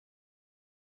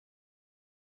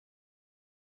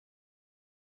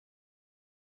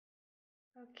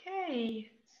Okay,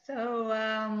 so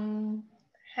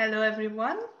hello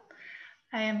everyone.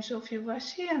 I am Zsófia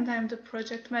Vasi and I'm the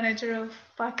project manager of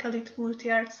Bakelit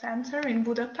Multi-Art Center in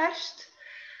Budapest,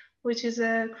 which is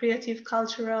a creative,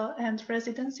 cultural and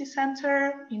residency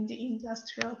center in the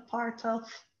industrial part of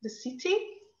the city.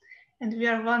 And we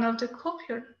are one of the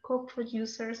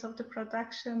co-producers of the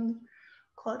production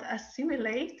called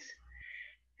Assimilate.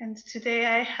 And today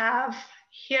I have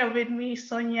here with me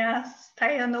Sonja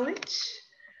Stojanović,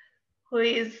 who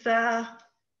is the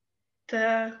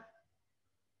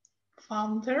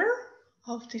founder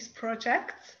of this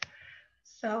project.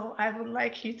 So I would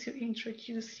like you to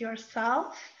introduce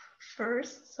yourself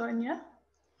first, Sonja,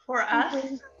 for Thank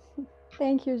us. you.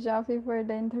 Thank you, Zsófia, for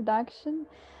the introduction.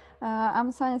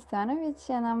 I'm Sonja Stojanović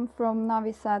and I'm from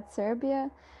Novi Sad, Serbia.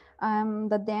 I'm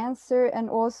the dancer and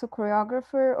also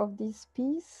choreographer of this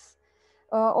piece.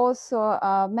 Also,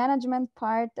 management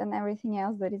part and everything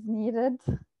else that is needed.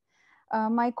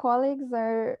 My co-workers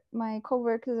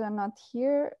are not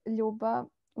here. Ljuba,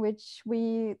 which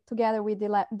we together we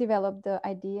developed the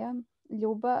idea.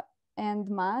 Ljuba and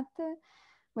Mate,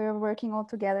 we're working all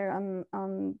together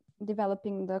on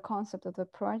developing the concept of the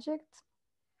project.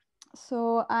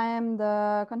 So I am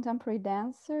the contemporary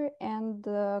dancer and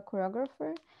the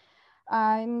choreographer.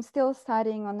 I'm still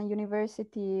studying on the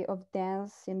University of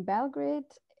Dance in Belgrade,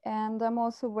 and I'm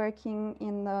also working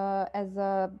as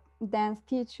a dance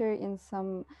teacher in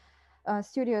some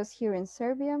studios here in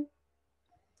Serbia.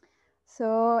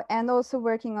 So, and also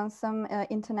working on some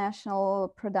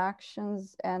international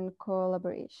productions and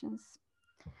collaborations.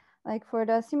 Like for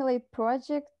the Assimilate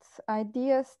project,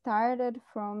 idea started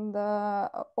from the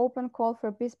open call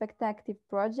for Be SpectACTive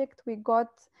project. We got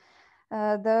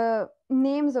the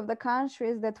names of the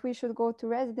countries that we should go to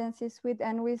residencies with,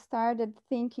 and we started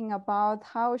thinking about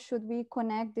how should we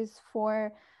connect these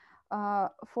four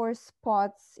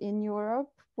spots in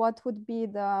Europe. What would be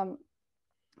the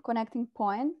connecting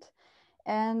point?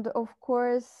 And of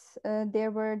course,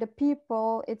 there were the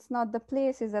people. It's not the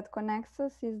places that connects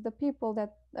us, it's the people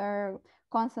that are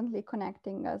constantly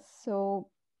connecting us. So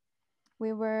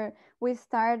we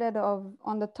started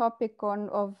on the topic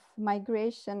of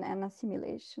migration and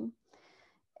assimilation,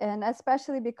 and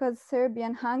especially because Serbia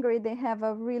and Hungary, they have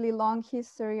a really long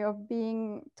history of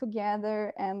being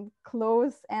together and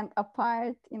close and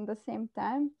apart in the same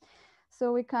time.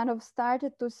 So we kind of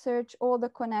started to search all the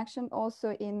connection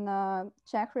also in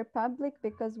Czech Republic,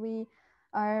 because we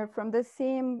are from the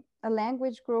same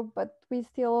language group, but we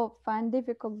still find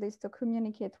difficulties to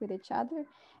communicate with each other.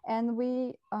 And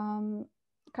we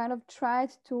kind of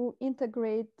tried to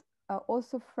integrate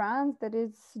also France, that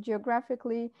is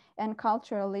geographically and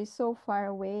culturally so far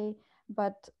away,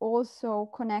 but also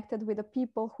connected with the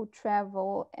people who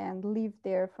travel and live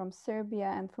there from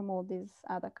Serbia and from all these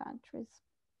other countries.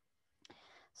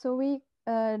 So we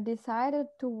decided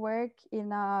to work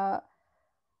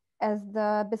as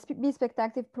the Be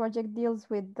SpectACTive project deals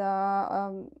with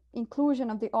the inclusion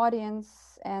of the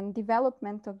audience and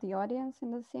development of the audience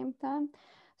in the same time.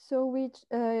 So we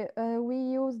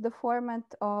use the format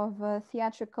of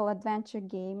theatrical adventure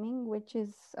gaming, which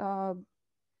is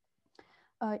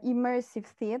immersive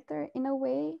theater in a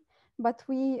way. But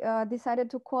we decided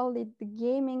to call it the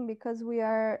gaming because we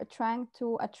are trying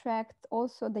to attract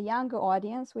also the younger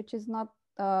audience, which is not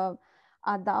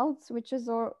adults, which is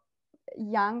our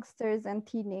youngsters and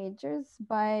teenagers,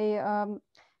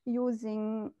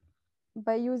 using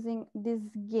by using this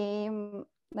game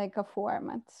like a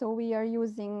format. So we are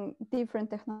using different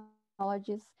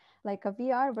technologies like a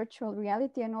VR, virtual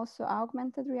reality, and also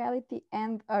augmented reality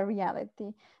and a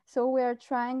reality. So we are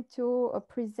trying to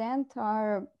present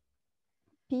our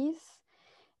piece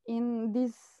in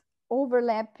this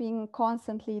overlapping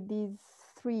constantly these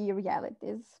three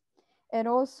realities, and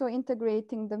also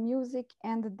integrating the music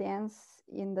and the dance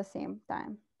in the same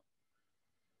time.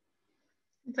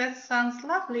 That sounds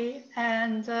lovely.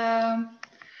 And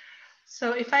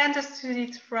so, if I understood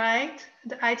it right,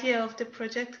 the idea of the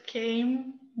project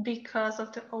came because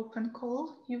of the open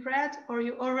call you read, or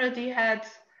you already had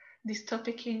this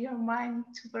topic in your mind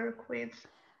to work with?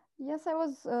 Yes, I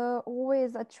was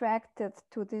always attracted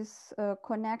to these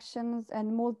connections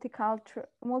and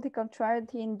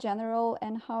multiculturality in general,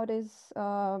 and how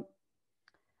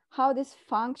this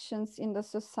functions in the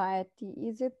society.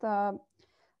 Is it a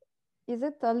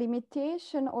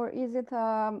limitation, or is it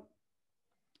a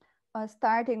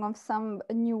starting of some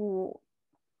new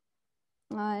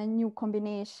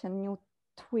combination, new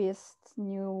twist,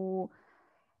 new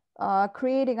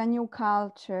creating a new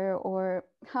culture, or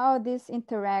how this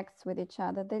interacts with each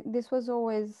other? This was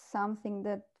always something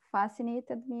that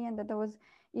fascinated me and that I was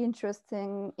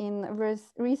interesting in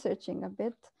researching a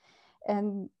bit.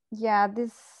 And yeah,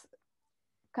 this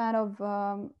kind of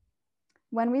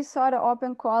when we saw the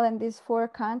open call in these 4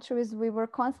 countries, we were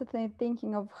constantly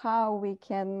thinking of how we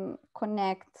can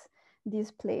connect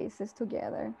these places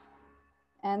together.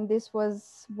 And this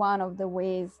was one of the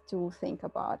ways to think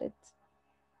about it.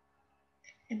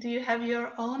 And do you have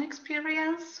your own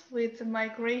experience with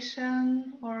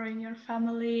migration or in your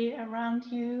family around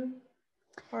you?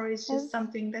 Or is just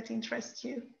something that interests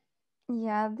you?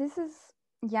 Yeah,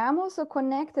 I'm also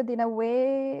connected in a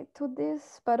way to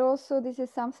this, but also this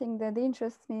is something that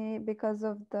interests me because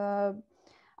of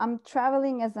I'm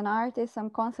traveling as an artist. I'm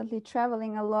constantly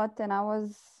traveling a lot, and I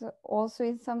was also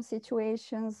in some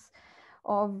situations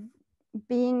of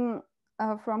being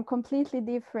from completely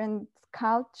different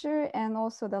culture and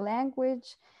also the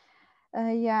language.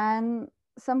 And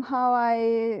somehow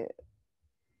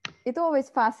it always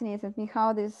fascinated me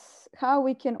how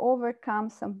we can overcome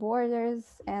some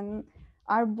borders, and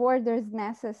are borders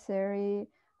necessary?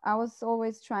 I was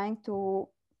always trying to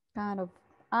kind of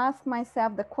ask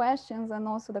myself the questions and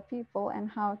also the people,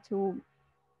 and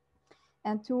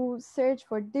to search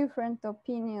for different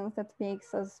opinions that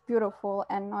makes us beautiful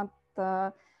and not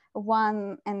the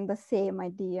one and the same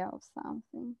idea of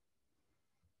something.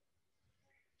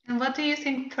 And what do you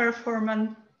think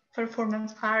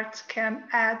performance art can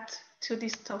add to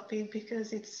this topic?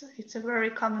 Because it's a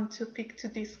very common topic to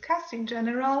discuss in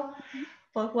general. Mm-hmm.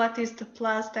 But what is the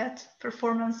plus that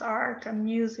performance art and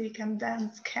music and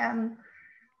dance can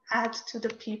add to the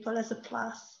people as a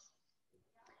plus?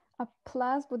 A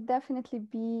plus would definitely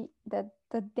be that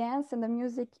the dance and the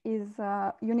music is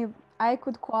I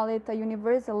could call it a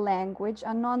universal language,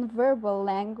 a non-verbal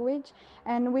language,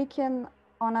 and we can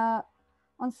on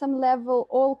some level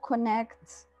all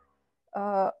connect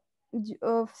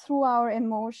through our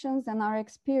emotions and our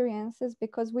experiences,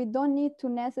 because we don't need to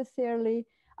necessarily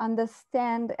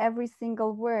understand every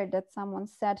single word that someone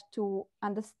said to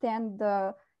understand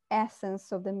the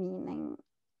essence of the meaning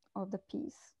of the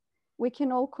piece. We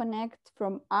can all connect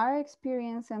from our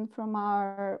experience and from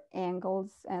our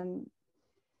angles and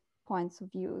points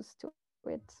of views to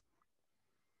it.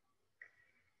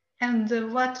 And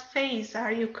what phase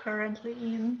are you currently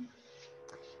in?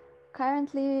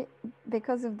 Currently,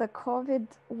 because of the COVID,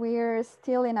 we're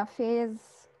still in a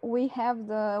phase. We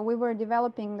were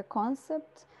developing the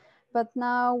concept, but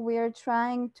now we're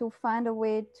trying to find a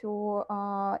way to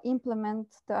implement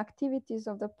the activities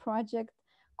of the project,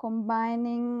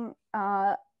 combining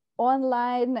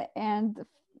online and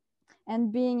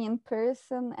being in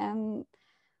person. And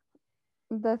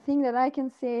the thing that I can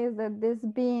say is that this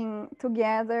being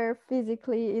together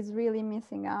physically is really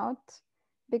missing out,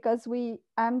 because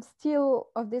I'm still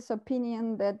of this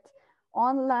opinion that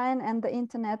online and the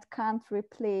internet can't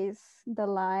replace the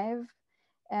live,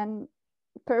 and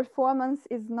performance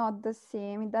is not the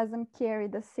same. It doesn't carry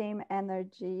the same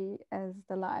energy as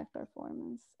the live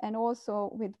performance. And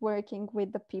also with working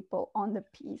with the people on the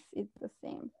piece, it's the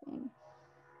same thing.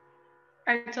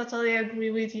 I totally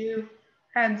agree with you.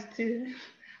 And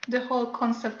the whole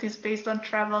concept is based on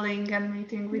traveling and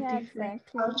meeting with different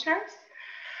cultures.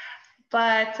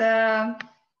 But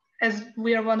as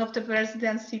we are one of the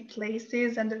residency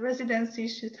places, and the residency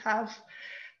should have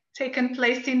taken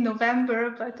place in November,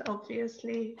 but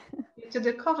obviously due to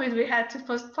the COVID, we had to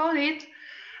postpone it.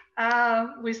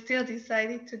 We still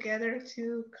decided together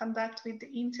to conduct with the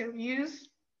interviews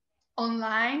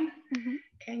online. Mm-hmm.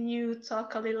 Can you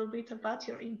talk a little bit about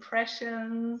your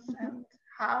impressions and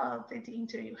how did the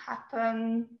interview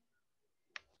happen?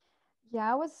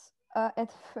 Yeah, I was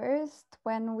at first,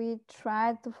 when we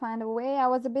tried to find a way, I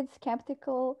was a bit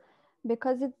skeptical,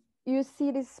 because you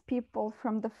see these people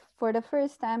for the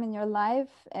first time in your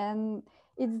life, and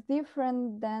it's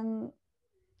different than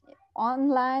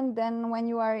online than when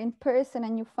you are in person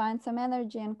and you find some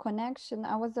energy and connection.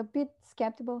 I was a bit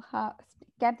skeptical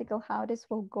how this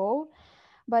will go,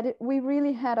 but we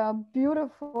really had a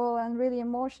beautiful and really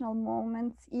emotional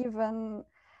moments, even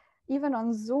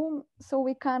on Zoom. So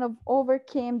we kind of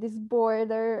overcame this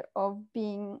border of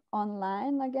being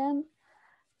online again.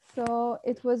 So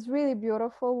it was really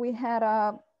beautiful. We had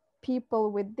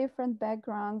people with different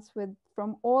backgrounds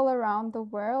from all around the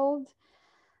world.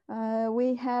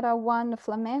 We had one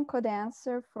flamenco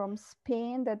dancer from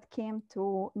Spain that came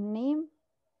to Nîmes.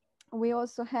 We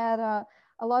also had a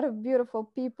lot of beautiful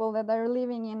people that are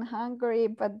living in Hungary,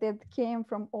 but that came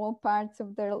from all parts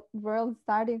of the world,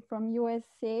 starting from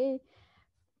USA.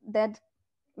 That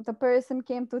the person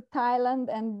came to Thailand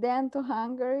and then to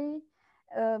Hungary.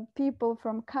 People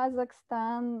from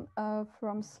Kazakhstan,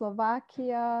 from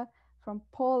Slovakia, from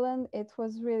Poland. It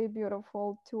was really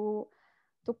beautiful to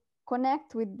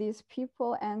connect with these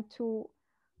people and to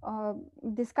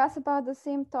discuss about the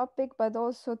same topic, but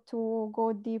also to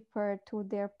go deeper to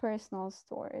their personal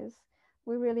stories.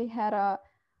 We really had a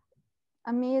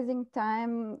amazing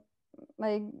time,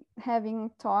 like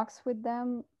having talks with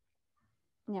them.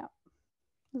 Yeah,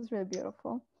 it was really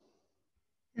beautiful.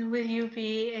 And will you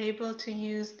be able to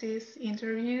use these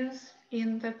interviews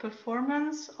in the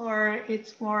performance, or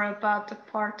it's more about the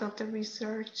part of the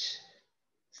research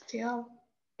still?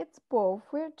 It's both.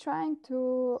 We're trying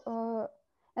to,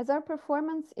 as our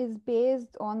performance is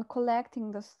based on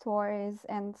collecting the stories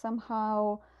and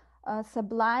somehow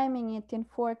subliming it in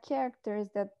 4 characters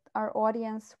that our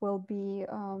audience will be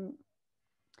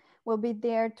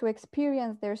there to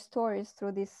experience their stories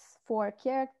through these 4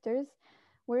 characters.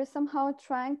 We're somehow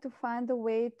trying to find a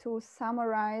way to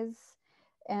summarize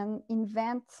and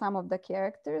invent some of the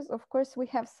characters. Of course, we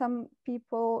have some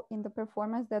people in the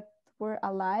performance that were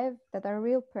alive, that are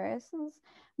real persons,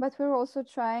 but we're also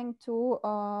trying to,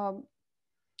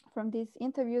 from these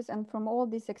interviews and from all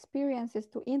these experiences,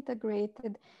 to integrate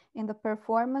it in the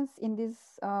performance, in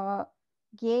this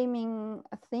gaming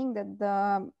thing that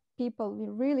the people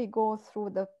will really go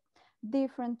through the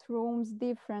different rooms,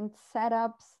 different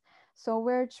setups. So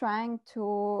we're trying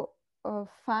to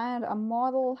find a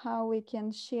model how we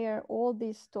can share all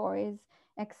these stories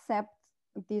except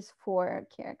these 4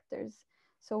 characters.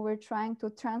 So we're trying to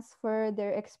transfer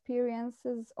their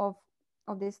experiences of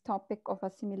this topic of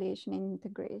assimilation and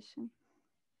integration.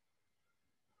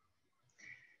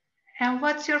 And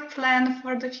what's your plan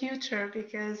for the future?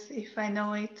 Because if I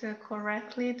know it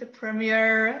correctly, the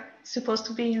premiere is supposed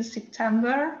to be in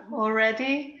September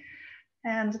already,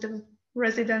 and the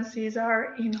residencies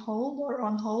are in hold or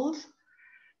on hold.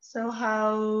 So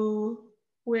how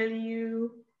will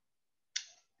you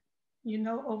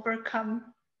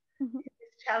overcome these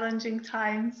challenging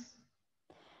times?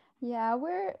 Yeah,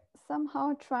 we're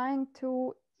somehow trying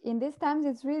to, in these times,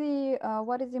 it's really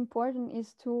what is important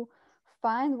is to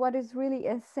find what is really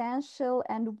essential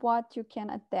and what you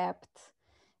can adapt.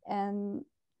 And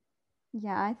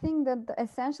yeah, I think that the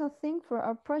essential thing for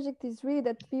our project is really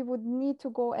that we would need to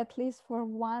go at least for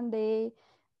 1 day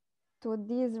to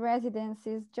these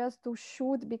residencies just to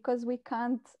shoot, because we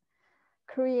can't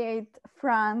create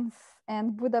France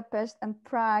and Budapest and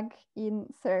Prague in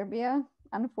Serbia,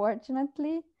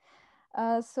 unfortunately.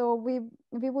 So we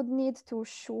would need to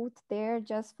shoot there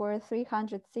just for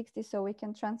 360, so we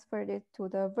can transfer it to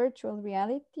the virtual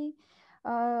reality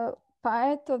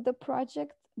part of the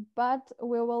project. But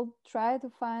we will try to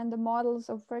find the models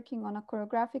of working on a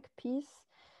choreographic piece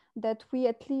that we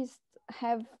at least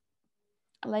have,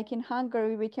 like in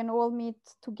Hungary, we can all meet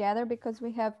together because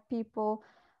we have people,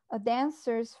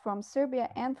 dancers from Serbia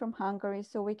and from Hungary,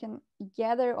 so we can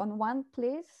gather on one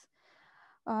place,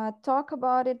 talk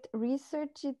about it,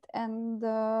 research it, and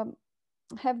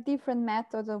have different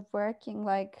methods of working,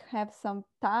 like have some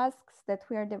tasks that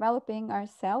we are developing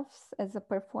ourselves as a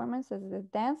performance, as the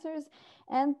dancers,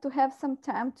 and to have some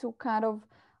time to kind of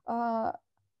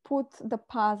put the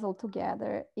puzzle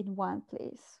together in one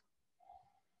place.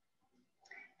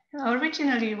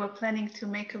 Originally, we were planning to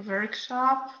make a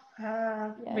workshop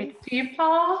Yes. with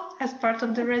people as part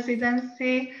of the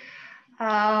residency.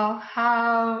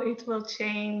 How it will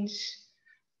change,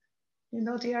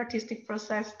 the artistic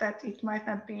process, that it might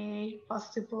not be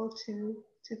possible to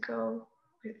go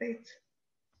with it.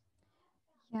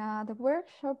 Yeah, the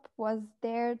workshop was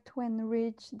there to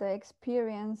enrich the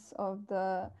experience of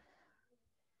the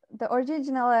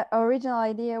original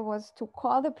idea was to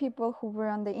call the people who were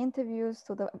on the interviews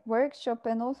to the workshop,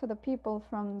 and also the people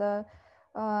from the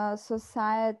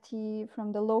society,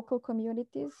 from the local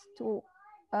communities, to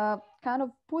kind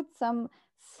of put some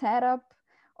setup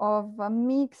of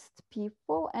mixed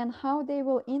people and how they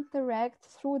will interact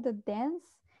through the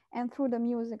dance and through the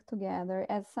music together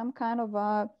as some kind of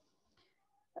a,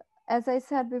 as I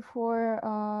said before,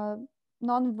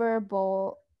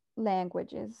 non-verbal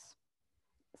languages,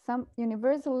 some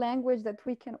universal language that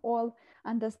we can all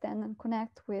understand and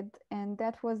connect with. And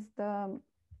that would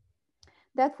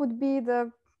be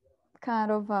the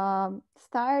kind of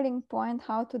starting point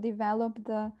how to develop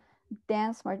the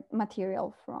dance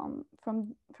material from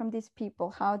these people,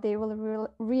 how they will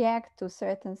react to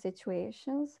certain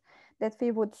situations that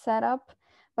we would set up.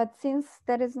 But since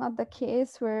that is not the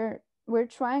case, we're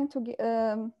trying to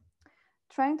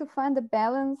find the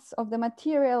balance of the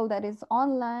material that is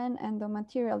online and the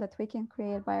material that we can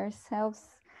create by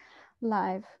ourselves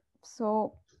live.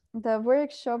 So the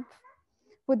workshop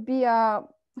would be a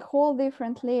whole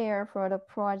different layer for the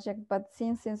project, but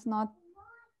since it's not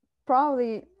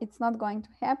probably it's not going to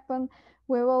happen.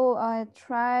 We will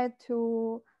try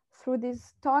to, through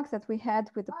these talks that we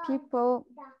had with the people,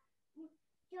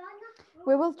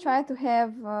 we will try to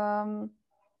have,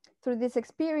 through these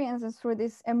experiences, through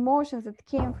these emotions that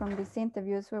came from these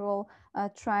interviews, we will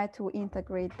try to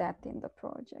integrate that in the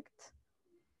project.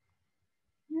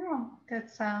 Yeah, that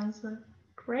sounds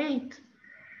great.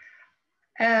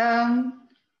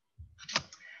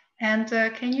 And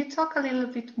can you talk a little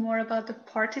bit more about the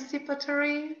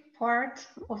participatory part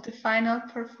of the final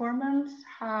performance,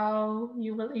 how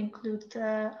you will include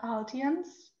the audience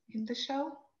in the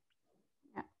show?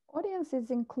 Yeah. Audience is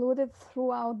included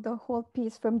throughout the whole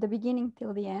piece from the beginning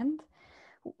till the end.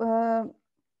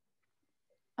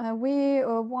 We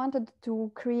wanted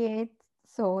to create,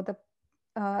 so the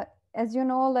as you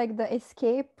know, like the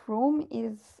escape room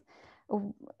is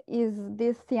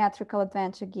this theatrical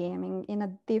adventure gaming in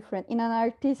an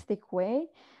artistic way.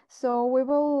 So we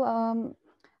will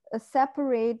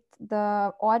separate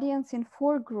the audience in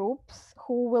 4 groups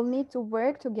who will need to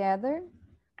work together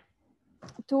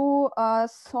to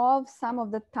solve some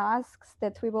of the tasks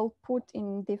that we will put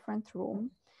in different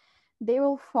rooms. They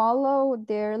will follow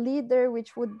their leader,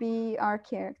 which would be our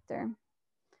character.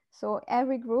 So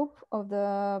every group of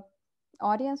the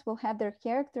audience will have their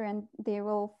character and they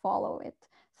will follow it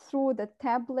through the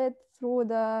tablet, through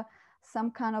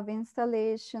some kind of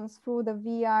installations, through the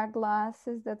VR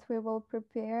glasses that we will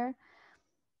prepare.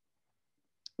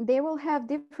 They will have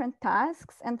different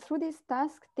tasks, and through these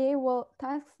tasks they will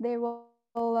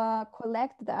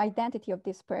collect the identity of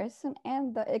this person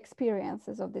and the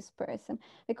experiences of this person,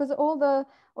 because all the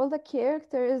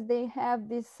characters, they have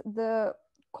the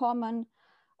common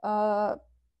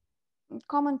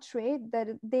trait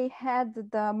that they had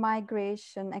the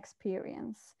migration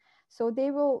experience. So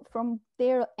they will, from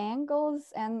their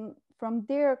angles and from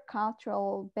their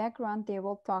cultural background, they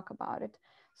will talk about it.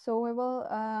 So we will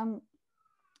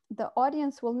the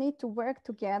audience will need to work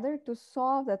together to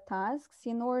solve the tasks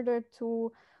in order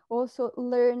to also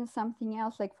learn something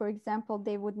else. Like, for example,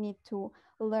 they would need to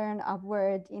learn a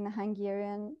word in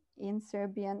Hungarian, in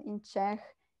Serbian, in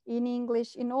Czech, in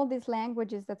English, in all these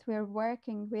languages that we're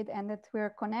working with and that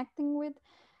we're connecting with.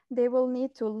 They will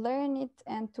need to learn it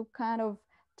and to kind of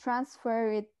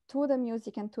transfer it to the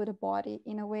music and to the body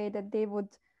in a way that they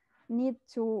would need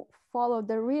to follow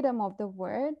the rhythm of the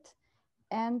word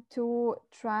and to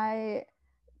try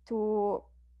to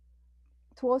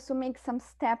also make some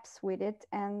steps with it,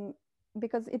 and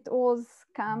because it all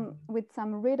come with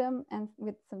some rhythm and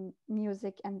with some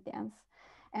music and dance,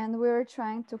 and we're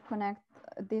trying to connect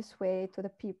this way to the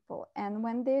people. And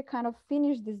when they kind of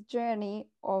finish this journey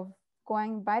of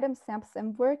going by themselves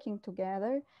and working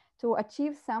together to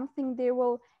achieve something, they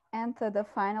will enter the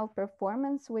final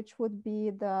performance, which would be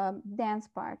the dance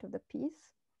part of the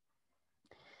piece.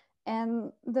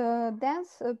 And the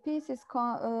dance piece is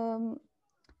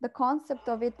the concept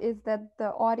of it is that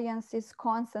the audience is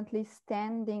constantly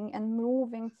standing and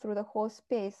moving through the whole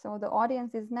space. So the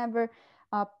audience is never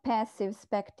a passive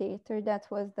spectator. That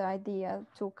was the idea,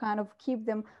 to kind of keep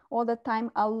them all the time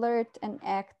alert and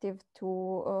active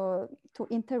to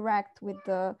interact with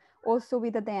also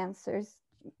with the dancers.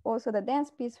 Also, the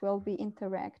dance piece will be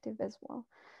interactive as well.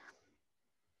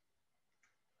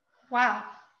 Wow,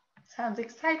 sounds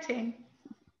exciting.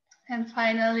 And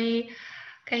finally,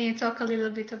 can you talk a little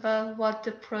bit about what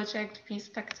the project Be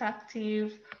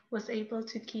SpectACTive was able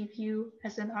to give you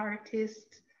as an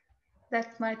artist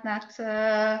that might not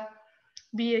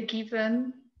be a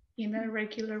given in a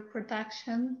regular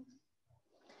production?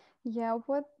 Yeah,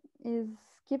 what is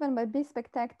given by Be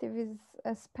SpectACTive is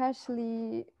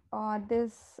especially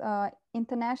this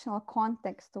international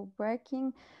context of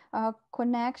working,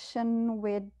 connection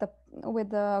with the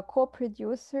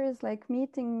co-producers, like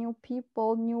meeting new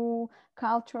people, new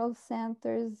cultural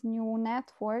centers, new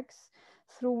networks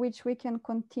through which we can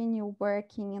continue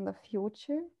working in the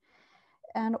future.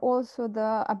 And also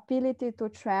the ability to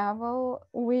travel,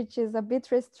 which is a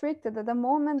bit restricted at the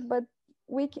moment, but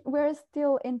we're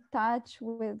still in touch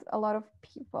with a lot of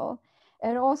people.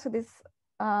 And also this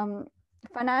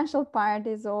financial part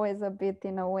is always a bit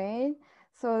in a way.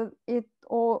 So it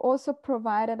also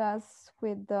provided us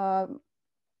with so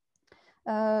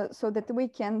that we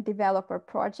can develop our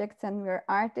projects, and we're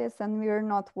artists and we're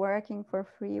not working for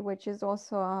free, which is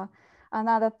also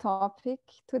another topic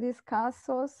to discuss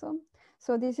also.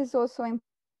 So this is also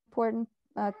important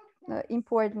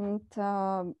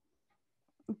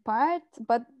part,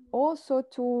 but also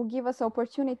to give us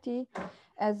opportunity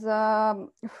as a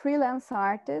freelance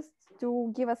artist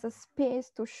to give us a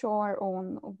space to show our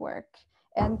own work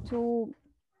and to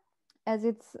as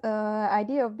its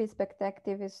idea of Be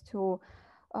SpectACTive is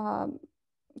um,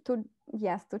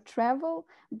 to travel,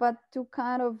 but to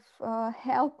kind of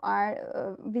help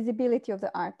our visibility of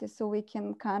the artist, so we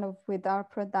can kind of with our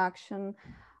production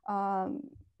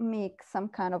make some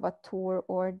kind of a tour,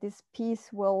 or this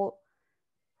piece will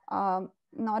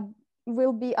not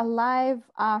will be alive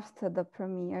after the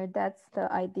premiere. That's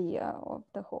the idea of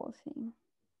the whole thing.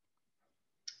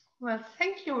 Well,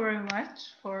 thank you very much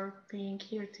for being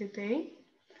here today.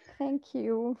 Thank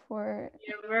you for...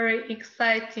 We're very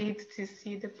excited to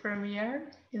see the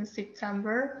premiere in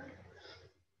September.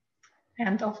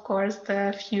 And of course,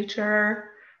 the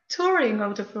future touring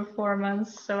of the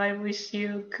performance. So I wish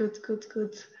you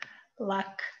good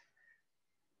luck.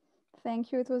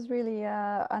 Thank you. It was really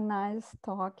a nice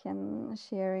talk and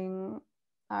sharing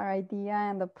our idea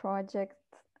and the project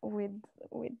with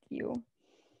you.